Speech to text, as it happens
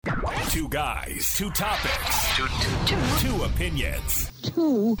Two guys, two topics, two opinions.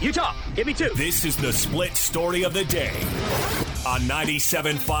 You talk. Give me two. This is the split story of the day on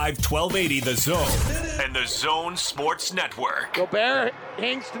 97.5 1280 The Zone and The Zone Sports Network. Gobert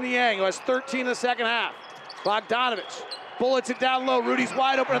hangs to Niang, who has 13 in the second half. Bogdanovic bullets it down low. Rudy's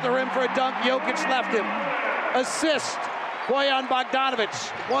wide open at the rim for a dunk. Jokic left him. Assist. Bojan Bogdanovic.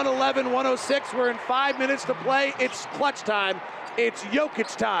 111-106. We're in 5 minutes to play. It's clutch time. It's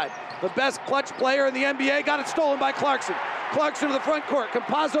Jokic time. The best clutch player in the NBA got it stolen by Clarkson. Clarkson to the front court.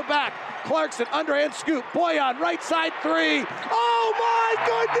 Campazzo back. Clarkson, underhand scoop. Bojan, right side three. Oh my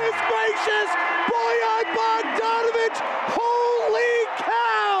goodness gracious! Bojan Bogdanovic! Holy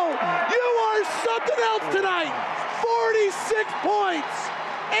cow! You are something else tonight! 46 points,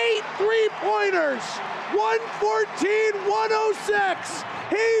 8 3-pointers, 114-106.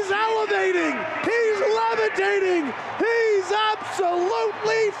 He's elevating. He's levitating. He's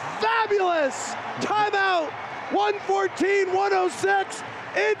absolutely fabulous. Timeout. 114-106.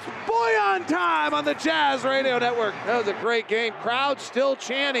 It's Bojan time on the Jazz Radio Network. That was a great game. Crowd still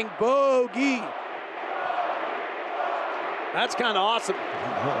chanting bogey. That's kind of awesome.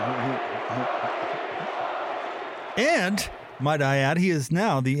 And, might I add, he is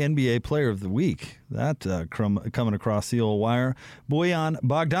now the NBA Player of the Week. That coming across the old wire. Bojan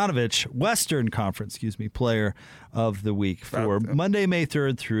Bogdanovic, Western Conference, Player of the Week for Monday, May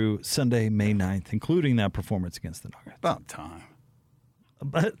 3rd through Sunday, May 9th, including that performance against the Nuggets. About time.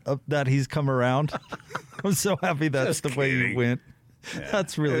 But that he's come around. I'm so happy that's Just the way kidding. you went. Yeah.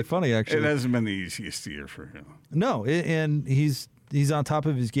 That's really funny, actually. It hasn't been the easiest year for him. No, and he's on top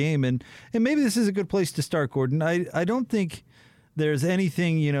of his game, and maybe this is a good place to start, Gordon. I don't think there's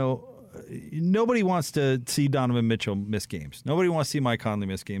anything, nobody wants to see Donovan Mitchell miss games. Nobody wants to see Mike Conley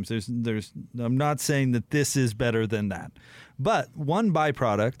miss games. I'm not saying that this is better than that. But one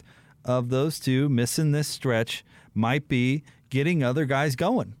byproduct of those two missing this stretch might be getting other guys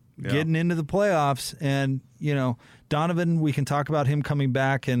going, getting into the playoffs. And, Donovan, we can talk about him coming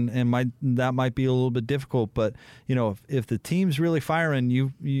back, and that might be a little bit difficult. But, if the team's really firing,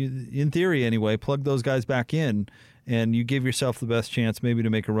 you in theory anyway, plug those guys back in, and you give yourself the best chance maybe to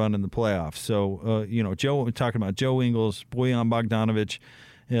make a run in the playoffs. So, Joe, we're talking about Joe Ingles, Bojan Bogdanovic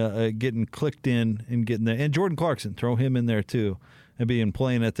getting clicked in and getting there. And Jordan Clarkson, throw him in there too, and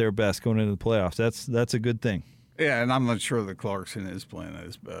playing at their best going into the playoffs. That's a good thing. Yeah, and I'm not sure that Clarkson is playing at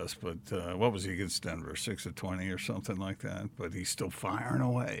his best, but what was he against Denver, 6 of 20 or something like that? But he's still firing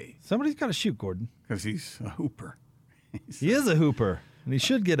away. Somebody's got to shoot, Gordon. Because he's a hooper. He is a hooper, and he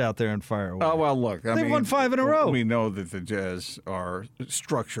should get out there and fire away. Oh, well, look. They've won 5 in a row. We know that the Jazz are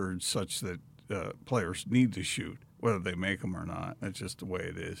structured such that players need to shoot, whether they make them or not. That's just the way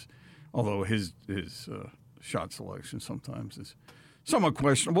it is. Although his shot selection sometimes is somewhat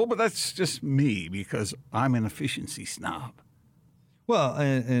questionable, but that's just me because I'm an efficiency snob. Well,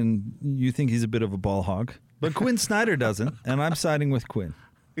 and you think he's a bit of a ball hog, but Quinn Snyder doesn't, and I'm siding with Quinn.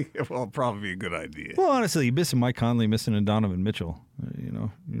 Yeah, well, probably be a good idea. Well, honestly, you missing Mike Conley, missing a Donovan Mitchell.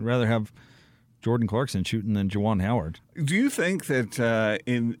 You'd rather have Jordan Clarkson shooting than Juwan Howard. Do you think that or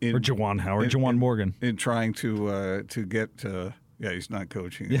Juwan Howard, Juwan Morgan, in trying to get yeah, he's not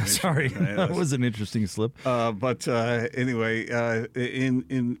coaching. Yeah, sorry, that was an interesting slip. But anyway,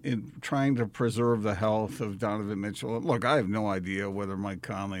 in trying to preserve the health of Donovan Mitchell, look, I have no idea whether Mike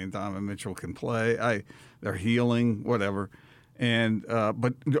Conley and Donovan Mitchell can play. They're healing, whatever. And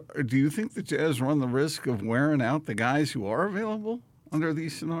but do you think the Jazz run the risk of wearing out the guys who are available under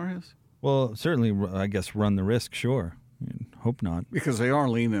these scenarios? Well, certainly, I guess run the risk, sure. Hope not. Because they are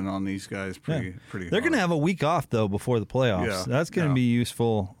leaning on these guys pretty hard. They're going to have a week off, though, before the playoffs. Yeah, That's going to be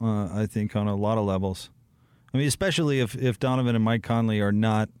useful, I think, on a lot of levels. I mean, especially if Donovan and Mike Conley are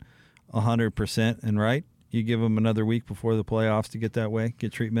not 100% and right. You give them another week before the playoffs to get that way,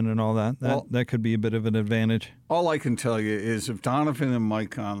 get treatment and all that. That could be a bit of an advantage. All I can tell you is if Donovan and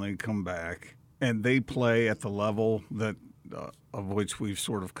Mike Conley come back and they play at the level that of which we've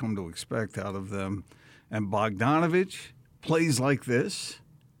sort of come to expect out of them, and Bogdanovic plays like this,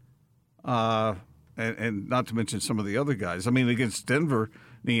 and not to mention some of the other guys. I mean, against Denver,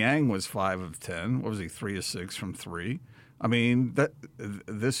 Niang was 5 of 10. What was he, 3 of 6 from 3? I mean,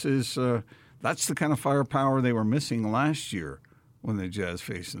 that's the kind of firepower they were missing last year when the Jazz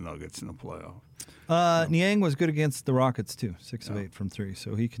faced the Nuggets in the playoff. Niang was good against the Rockets, too, 6 of 8 from 3.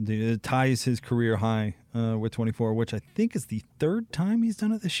 So he ties his career high with 24, which I think is the 3rd time he's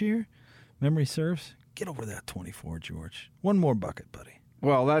done it this year. Memory serves. Get over that 24, George. One more bucket, buddy.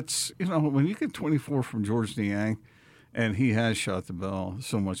 Well, that's, when you get 24 from George Niang, and he has shot the ball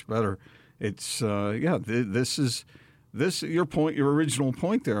so much better, it's, this is your original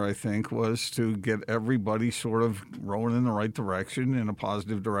point there, I think, was to get everybody sort of rowing in the right direction, in a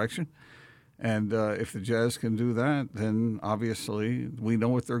positive direction. And if the Jazz can do that, then obviously we know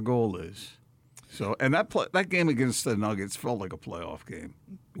what their goal is. So, and that game against the Nuggets felt like a playoff game.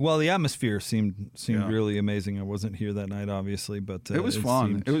 Well, the atmosphere seemed really amazing. I wasn't here that night, obviously, but it was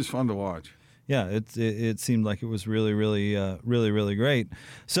fun. It was fun to watch. Yeah, it seemed like it was really, really, really great.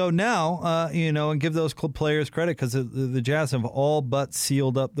 So now, and give those players credit, because the Jazz have all but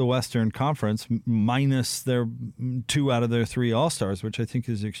sealed up the Western Conference, minus their 2 out of their 3 All-Stars, which I think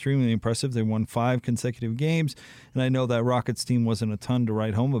is extremely impressive. They won 5 consecutive games, and I know that Rockets team wasn't a ton to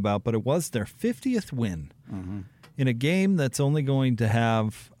write home about, but it was their 50th win in a game that's only going to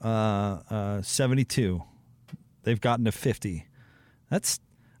have 72. They've gotten to 50. That's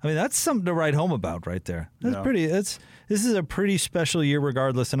something to write home about right there. This is a pretty special year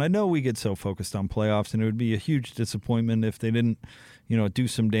regardless. And I know we get so focused on playoffs, and it would be a huge disappointment if they didn't, do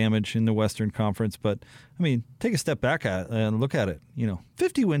some damage in the Western Conference. But, take a step back and look at it.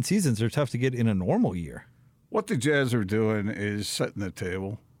 50-win seasons are tough to get in a normal year. What the Jazz are doing is setting the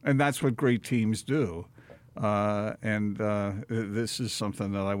table, and that's what great teams do. This is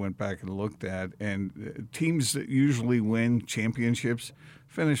something that I went back and looked at. And teams that usually win championships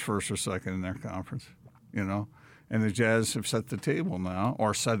finish first or second in their conference, And the Jazz have set the table now,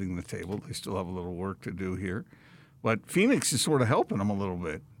 or setting the table. They still have a little work to do here. But Phoenix is sort of helping them a little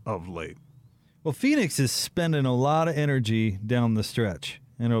bit of late. Well, Phoenix is spending a lot of energy down the stretch,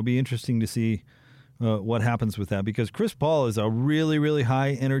 and it'll be interesting to see what happens with that, because Chris Paul is a really, really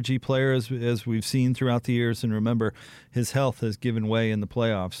high-energy player, as we've seen throughout the years. And remember, his health has given way in the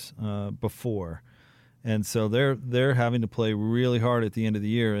playoffs before. And so they're having to play really hard at the end of the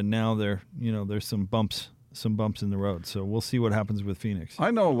year, and now there's some bumps in the road. So we'll see what happens with Phoenix.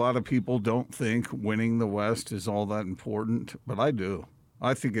 I know a lot of people don't think winning the West is all that important, but I do.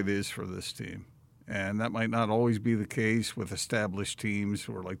 I think it is for this team. And that might not always be the case with established teams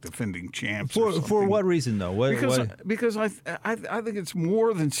who are like defending champs. For what reason, though? Because I think it's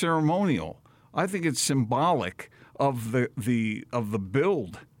more than ceremonial. I think it's symbolic of the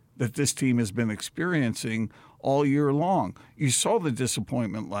build that this team has been experiencing all year long. You saw the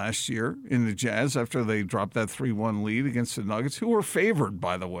disappointment last year in the Jazz after they dropped that 3-1 lead against the Nuggets, who were favored,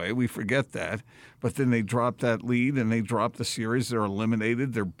 by the way. We forget that. But then they dropped that lead and they dropped the series. They're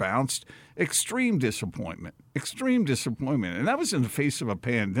eliminated. They're bounced. Extreme disappointment. And that was in the face of a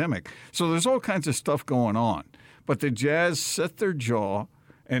pandemic. So there's all kinds of stuff going on. But the Jazz set their jaw,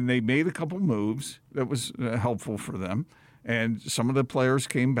 and they made a couple moves that was helpful for them. And some of the players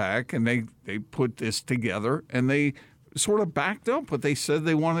came back, and they put this together, and they sort of backed up what they said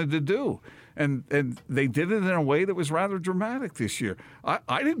they wanted to do. And they did it in a way that was rather dramatic this year.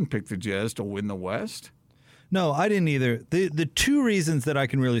 I didn't pick the Jazz to win the West. No, I didn't either. The 2 reasons that I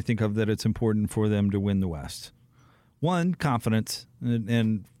can really think of that it's important for them to win the West. One, confidence,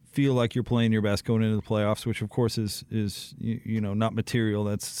 and feel like you're playing your best going into the playoffs, which of course is not material.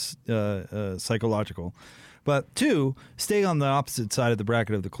 That's psychological. But 2, stay on the opposite side of the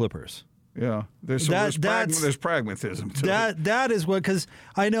bracket of the Clippers. Yeah, there's pragmatism to it. That is what, because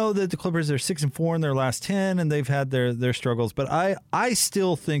I know that the Clippers are 6-4 in their last 10, and they've had their struggles. But I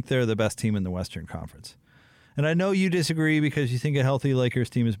still think they're the best team in the Western Conference. And I know you disagree because you think a healthy Lakers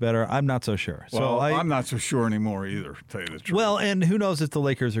team is better. I'm not so sure. Well, I'm not so sure anymore either, to tell you the truth. Well, and who knows if the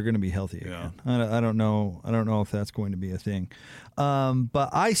Lakers are going to be healthy again. I don't know. I don't know if that's going to be a thing. But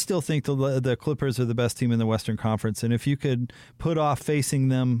I still think the Clippers are the best team in the Western Conference. And if you could put off facing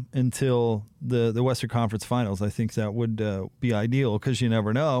them until the Western Conference Finals, I think that would be ideal, because you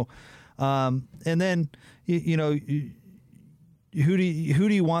never know. And then, who do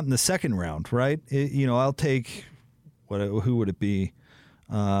you want in the second round, right? I'll take who would it be?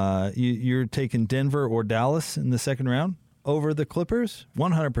 You're taking Denver or Dallas in the second round over the Clippers?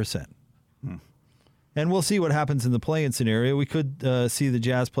 100%. And we'll see what happens in the play-in scenario. We could see the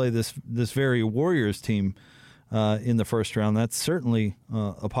Jazz play this very Warriors team in the first round. That's certainly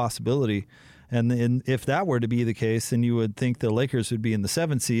a possibility. And if that were to be the case, then you would think the Lakers would be in the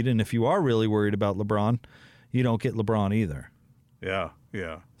 7th seed. And if you are really worried about LeBron, you don't get LeBron either. Yeah.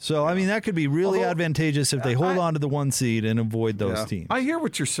 So, that could be really advantageous if they hold on to the 1 seed and avoid those teams. I hear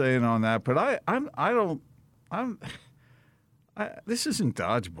what you're saying on that, but this isn't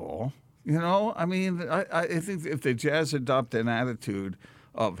dodgeball. I think if the Jazz adopt an attitude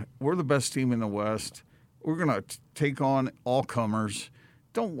of, we're the best team in the West, we're going to take on all comers,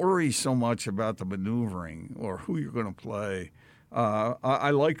 don't worry so much about the maneuvering or who you're going to play. I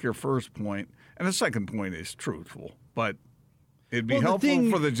like your first point, and the second point is truthful, but It'd be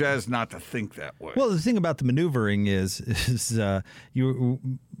helpful for the Jazz not to think that way. Well, the thing about the maneuvering is the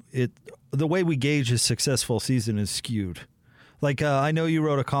way we gauge a successful season is skewed. Like I know you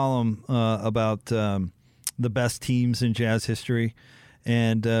wrote a column about the best teams in Jazz history,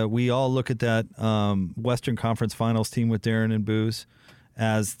 and we all look at that Western Conference Finals team with Darren and Booz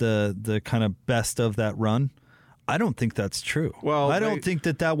as the kind of best of that run. I don't think that's true. Well, I don't think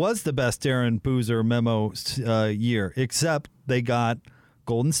that was the best Darren Boozer Memo year, except they got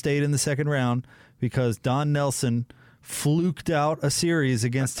Golden State in the second round because Don Nelson fluked out a series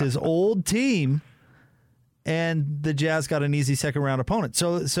against his old team, and the Jazz got an easy second round opponent.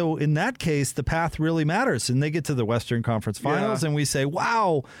 So in that case, the path really matters, and they get to the Western Conference Finals, and we say,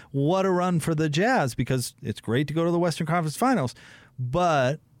 wow, what a run for the Jazz, because it's great to go to the Western Conference Finals,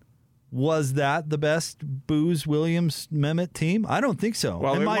 but was that the best Booz, Williams, Mehmet team? I don't think so.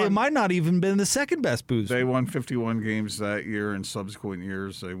 Well, it might not even been the second best Booz. They won 51 games that year. In subsequent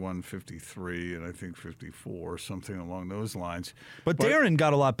years, they won 53 and I think 54, something along those lines. But Darren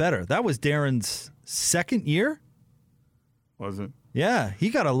got a lot better. That was Darren's second year? Was it? Yeah, he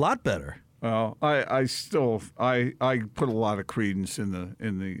got a lot better. Well, I still put a lot of credence in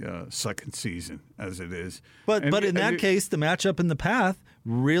the second season as it is. But in that case, the matchup in the path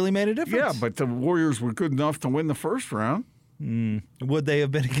really made a difference. Yeah, but the Warriors were good enough to win the first round. Would they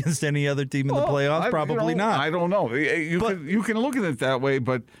have been against any other team in the playoffs? Probably not. I don't know. You can look at it that way,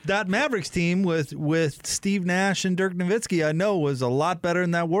 but that Mavericks team with Steve Nash and Dirk Nowitzki, I know, was a lot better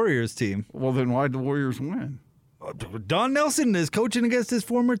than that Warriors team. Well, then why'd the Warriors win? Don Nelson is coaching against his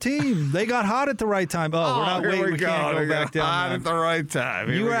former team. They got hot at the right time. Oh, we're not waiting. We can't go back down. Hot at the right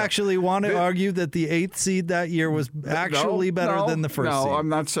time. You actually want to argue that the 8th seed that year was actually better than the first seed. No, I'm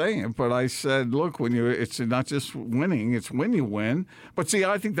not saying it, but I said, look, it's not just winning, it's when you win. But see,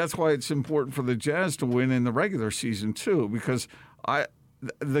 I think that's why it's important for the Jazz to win in the regular season too, because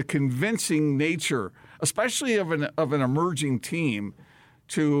the convincing nature, especially of an emerging team,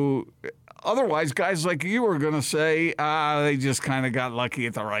 to otherwise, guys like you are going to say, they just kind of got lucky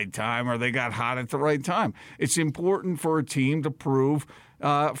at the right time or they got hot at the right time. It's important for a team to prove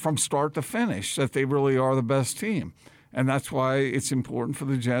from start to finish that they really are the best team. And that's why it's important for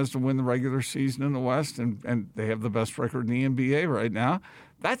the Jazz to win the regular season in the West, and they have the best record in the NBA right now.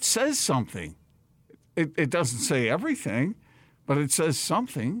 That says something. It doesn't say everything, but it says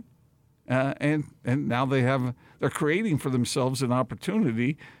something. And now they're creating for themselves an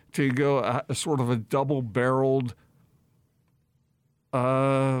opportunity to go a sort of a double-barreled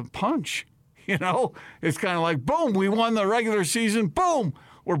punch. You know, it's kind of like, boom, we won the regular season. Boom,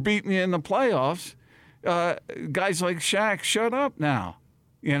 we're beating you in the playoffs. Guys like Shaq, shut up now.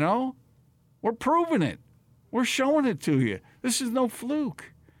 You know, we're proving it. We're showing it to you. This is no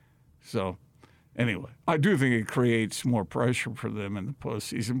fluke. So, anyway, I do think it creates more pressure for them in the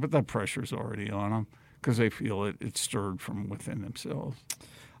postseason, but that pressure's already on them because they feel it's stirred from within themselves.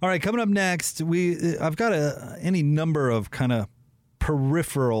 All right, coming up next, I've got any number of kind of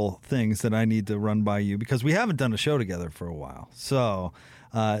peripheral things that I need to run by you because we haven't done a show together for a while. So,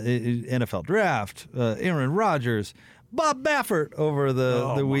 NFL Draft, Aaron Rodgers, Bob Baffert over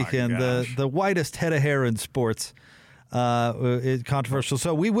the weekend, the whitest head of hair in sports. It's controversial.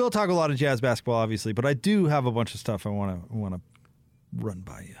 So we will talk a lot of Jazz basketball, obviously, but I do have a bunch of stuff I want to run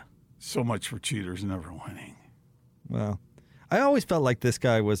by you. So much for cheaters never winning. Well, I always felt like this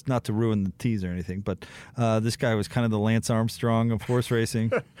guy was, not to ruin the tease or anything, but this guy was kind of the Lance Armstrong of horse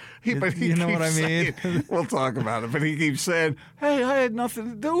racing. You know what I mean? We'll talk about it, but he keeps saying, "Hey, I had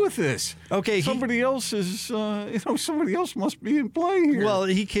nothing to do with this." Okay, somebody else must be in play here. Well,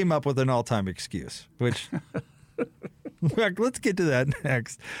 he came up with an all-time excuse, which let's get to that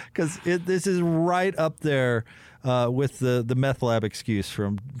next because this is right up there with the meth lab excuse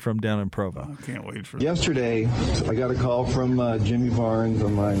from down in Provo. I can't wait for that. Yesterday, I got a call from Jimmy Barnes.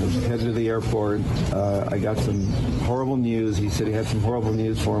 I'm headed to the airport. I got some horrible news. He said he had some horrible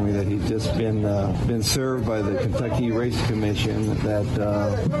news for me that he'd just been served by the Kentucky Race Commission that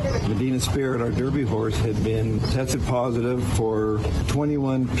Medina Spirit, our Derby horse, had been tested positive for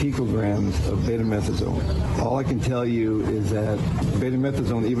 21 picograms of betamethasone. All I can tell you is that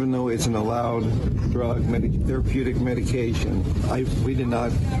betamethasone, even though it's an allowed drug, therapeutic medication, we did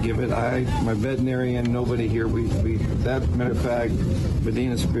not give it. My veterinarian, nobody here. That matter of fact,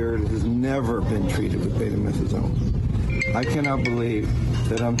 Medina Spirit has never been treated with betamethasone. I cannot believe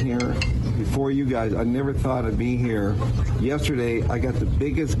that I'm here before you guys. I never thought I'd be here. Yesterday, I got the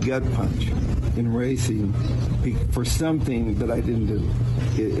biggest gut punch in racing for something that I didn't do.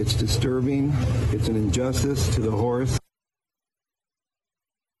 It's disturbing. It's an injustice to the horse.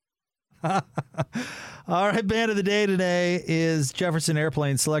 All right, band of the day today is Jefferson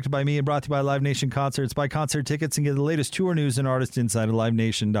Airplane, selected by me and brought to you by Live Nation Concerts. Buy concert tickets and get the latest tour news and artist insight at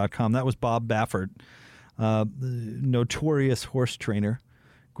livenation.com. That was Bob Baffert, notorious horse trainer,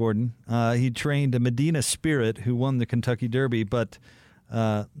 Gordon. He trained a Medina Spirit who won the Kentucky Derby, but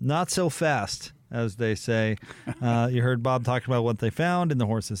not so fast, as they say. You heard Bob talking about what they found in the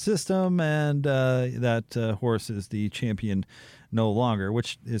horse's system, and that horse is the champion no longer,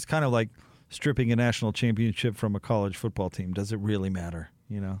 which is kind of like stripping a national championship from a college football team. Does it really matter?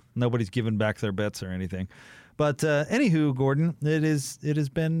 You know, nobody's giving back their bets or anything. But anywho, Gordon, it has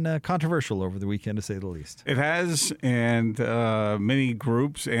been controversial over the weekend, to say the least. It has, and many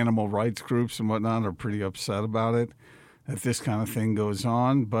groups, animal rights groups and whatnot, are pretty upset about it, that this kind of thing goes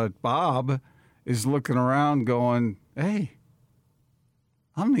on. But Bob is looking around going, hey,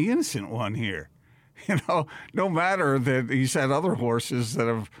 I'm the innocent one here. You know, no matter that he's had other horses that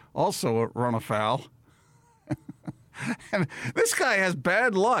have also run afoul. And this guy has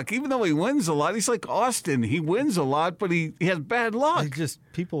bad luck. Even though he wins a lot, he's like Austin. He wins a lot, but he has bad luck.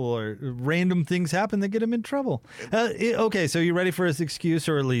 Random things happen that get him in trouble. Okay, so you ready for his excuse,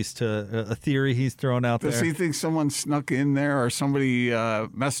 or at least a theory he's thrown out there? Does he think someone snuck in there, or somebody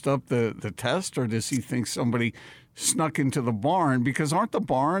messed up the test, or does he think somebody snuck into the barn? Because aren't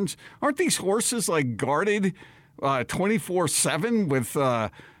these horses like guarded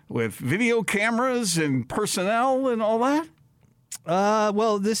 24/7 with video cameras and personnel and all that?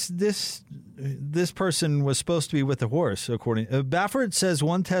 Well, this person was supposed to be with the horse, according. Baffert says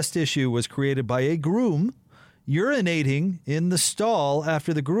one test issue was created by a groom urinating in the stall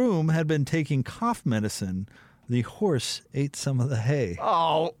after the groom had been taking cough medicine. The horse ate some of the hay.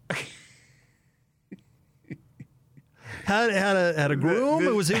 Oh. Had a groom. He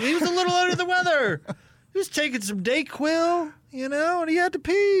was a little under the weather. He was taking some Dayquil, and he had to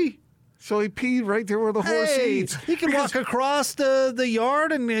pee. So he peed right there where the horse eats. He can walk across the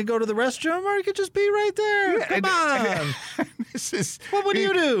yard and go to the restroom, or he could just pee right there. Yeah, Come on. What would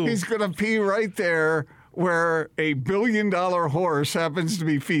you do? He's going to pee right there where a $1 billion horse happens to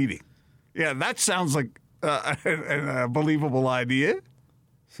be feeding. Yeah, that sounds like a believable idea.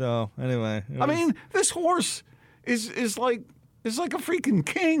 So, anyway. I mean, this horse is like a freaking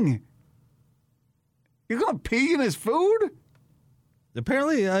king. You're going to pee in his food?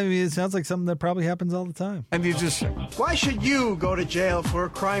 Apparently, it sounds like something that probably happens all the time. And you just... Why should you go to jail for a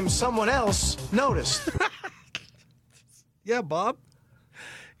crime someone else noticed? Yeah, Bob.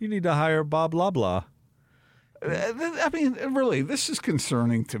 You need to hire Bob Loblaw. I mean, really, this is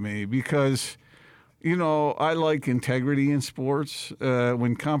concerning to me because, I like integrity in sports.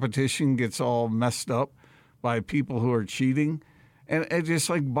 When competition gets all messed up by people who are cheating, and just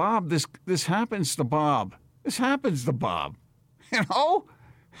like Bob, this happens to Bob. This happens to Bob. And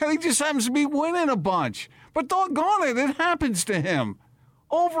he just happens to be winning a bunch. But doggone it happens to him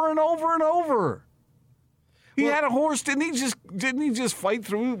over and over and over. He had a horse, didn't he just fight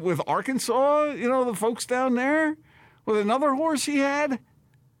through with Arkansas, the folks down there, with another horse he had?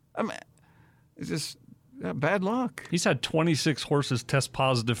 I mean, it's just bad luck. He's had 26 horses test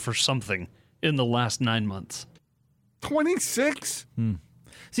positive for something in the last 9 months. 26?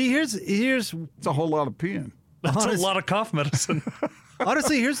 See, here's it's a whole lot of peeing. That's a lot of cough medicine.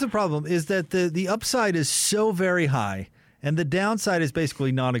 Honestly, here's the problem, is that the upside is so very high, and the downside is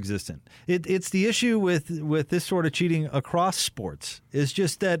basically non-existent. It's the issue with this sort of cheating across sports, is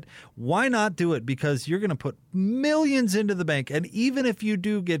just that why not do it? Because you're going to put millions into the bank, and even if you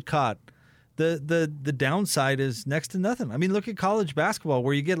do get caught, the downside is next to nothing. I mean, look at college basketball,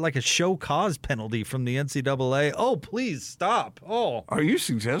 where you get like a show cause penalty from the NCAA. Oh, please stop. Oh. Are you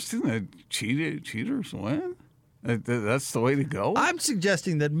suggesting that cheaters win? That's the way to go? I'm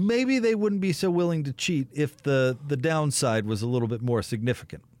suggesting that maybe they wouldn't be so willing to cheat if the downside was a little bit more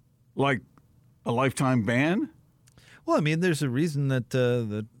significant. Like a lifetime ban? Well, I mean, there's a reason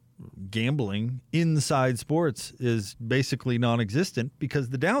that gambling inside sports is basically non-existent, because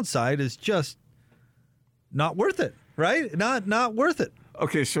the downside is just not worth it, right? Not worth it.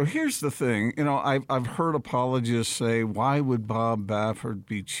 Okay, so here's the thing. I've heard apologists say, why would Bob Baffert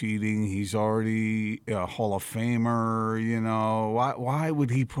be cheating? He's already a Hall of Famer, Why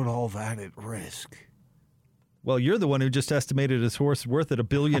would he put all that at risk? Well, you're the one who just estimated his horse worth at $1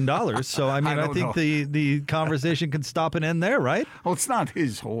 billion. So, I mean, I think the conversation can stop and end there, right? Well, it's not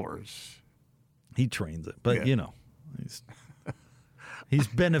his horse. He trains it, but, he's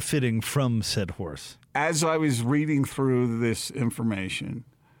benefiting from said horse. As I was reading through this information,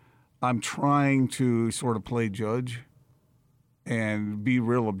 I'm trying to sort of play judge and be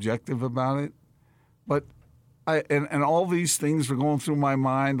real objective about it. But and all these things are going through my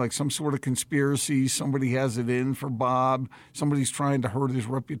mind, like some sort of conspiracy. Somebody has it in for Bob. Somebody's trying to hurt his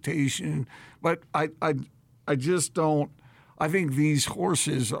reputation. But I just don't. I think these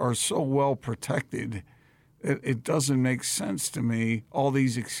horses are so well protected. It doesn't make sense to me, all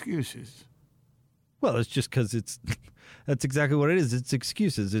these excuses. Well, it's just because that's exactly what it is. It's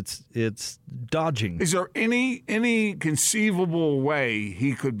excuses. It's dodging. Is there any conceivable way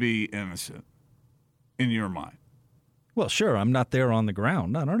he could be innocent in your mind? Well, sure. I'm not there on the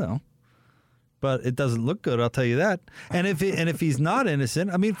ground. I don't know. But it doesn't look good, I'll tell you that. And if he's not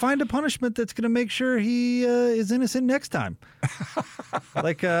innocent, I mean, find a punishment that's going to make sure he is innocent next time.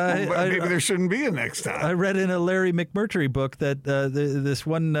 Like maybe there shouldn't be a next time. I read in a Larry McMurtry book that this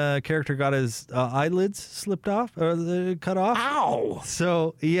one character got his eyelids slipped off or cut off. Ow!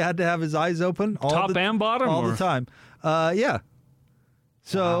 So he had to have his eyes open Top and bottom all or? the time. Yeah.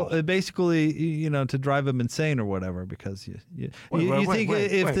 So basically, to drive him insane or whatever, because you think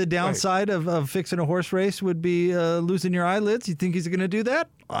if the downside of fixing a horse race would be losing your eyelids, you think he's going to do that?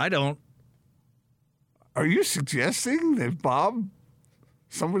 I don't. Are you suggesting that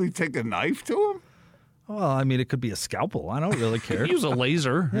somebody take a knife to him? Well, I mean, it could be a scalpel. I don't really care. Use a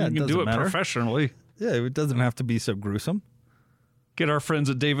laser. Yeah, you can do it professionally. Yeah, it doesn't have to be so gruesome. Get our friends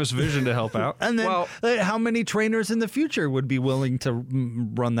at Davis Vision to help out. And then how many trainers in the future would be willing to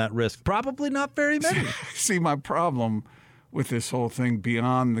run that risk? Probably not very many. See, my problem with this whole thing,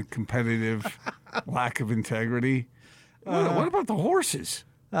 beyond the competitive lack of integrity, what about the horses?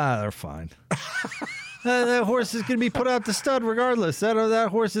 They're fine. That horse is going to be put out to stud regardless. That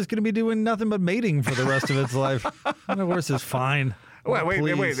horse is going to be doing nothing but mating for the rest of its life. That horse is fine. Wait.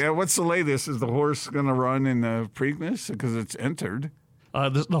 What's the latest? Is the horse going to run in the Preakness because it's entered?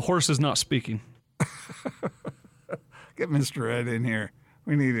 The horse is not speaking. Get Mr. Ed in here.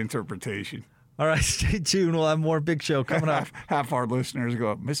 We need interpretation. All right, stay tuned. We'll have more Big Show coming up. Half our listeners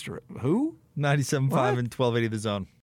go, Mr. Who? 97.5 and 1280 The Zone.